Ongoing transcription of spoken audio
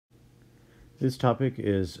This topic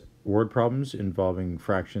is word problems involving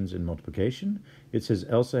fractions and multiplication. It says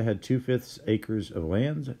Elsa had 2/5 acres of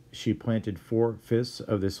land. She planted 4/5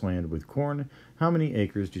 of this land with corn. How many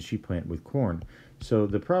acres did she plant with corn? So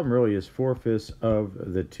the problem really is 4/5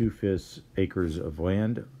 of the 2/5 acres of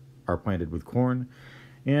land are planted with corn.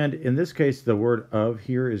 And in this case, the word of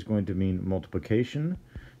here is going to mean multiplication.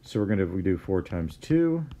 So we're going to do 4 times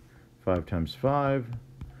 2, 5 times 5.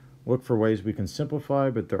 Look for ways we can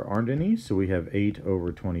simplify, but there aren't any, so we have 8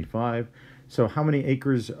 over 25. So how many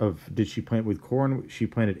acres did she plant with corn? She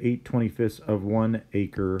planted 8/25 of 1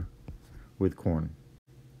 acre with corn.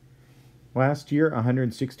 Last year,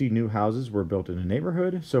 160 new houses were built in a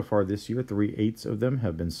neighborhood. So far this year, 3/8 of them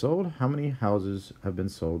have been sold. How many houses have been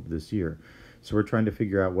sold this year? So we're trying to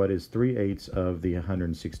figure out what is 3/8 of the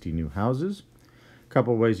 160 new houses. A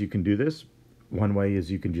couple of ways you can do this. One way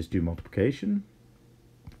is you can just do multiplication.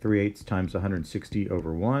 3/8 times 160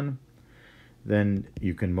 over 1. Then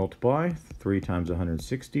you can multiply 3 times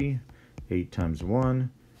 160, 8 times 1.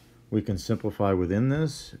 We can simplify within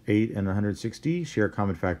this. 8 and 160 share a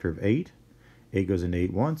common factor of 8. 8 goes into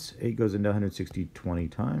 8 once. 8 goes into 160 20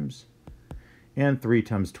 times. And 3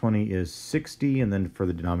 times 20 is 60. And then for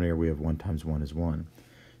the denominator, we have 1 times 1 is 1.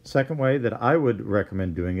 Second way that I would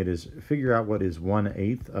recommend doing it is figure out what is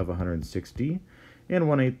 1/8 of 160. And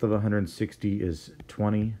 1/8 of 160 is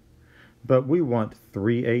 20. But we want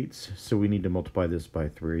 3/8, so we need to multiply this by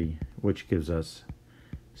 3, which gives us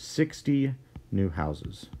 60 new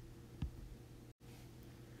houses.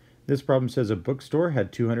 This problem says a bookstore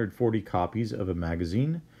had 240 copies of a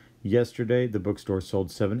magazine. Yesterday, the bookstore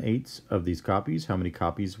sold 7/8 of these copies. How many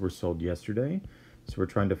copies were sold yesterday? So we're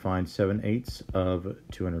trying to find 7/8 of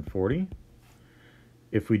 240.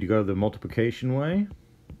 If we go the multiplication way,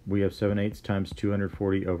 we have 7/8 times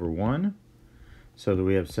 240 over 1. So that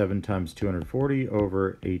we have 7 times 240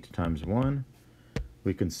 over 8 times 1.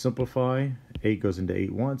 We can simplify. 8 goes into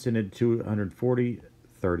 8 once and into 240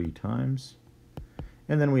 30 times.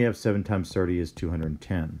 And then we have 7 times 30 is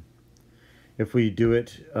 210. If we do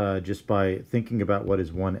it just by thinking about what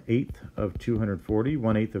is 1/8 of 240,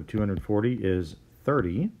 1/8 of 240 is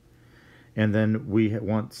 30. And then we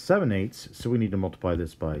want 7/8, so we need to multiply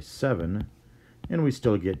this by 7. And we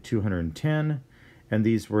still get 210. And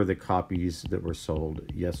these were the copies that were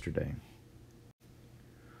sold yesterday.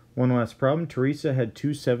 One last problem. Teresa had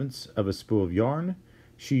 2/7 of a spool of yarn.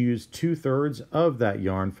 She used 2/3 of that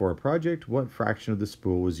yarn for a project. What fraction of the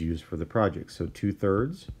spool was used for the project? So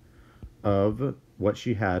 2/3 of what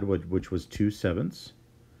she had, which was 2/7.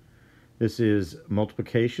 This is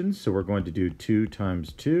multiplication, so we're going to do 2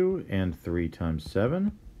 times 2 and 3 times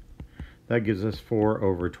 7. That gives us 4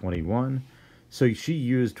 over 21. So she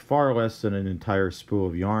used far less than an entire spool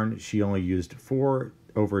of yarn. She only used 4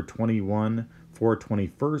 over 21,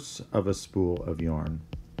 4/21 of a spool of yarn.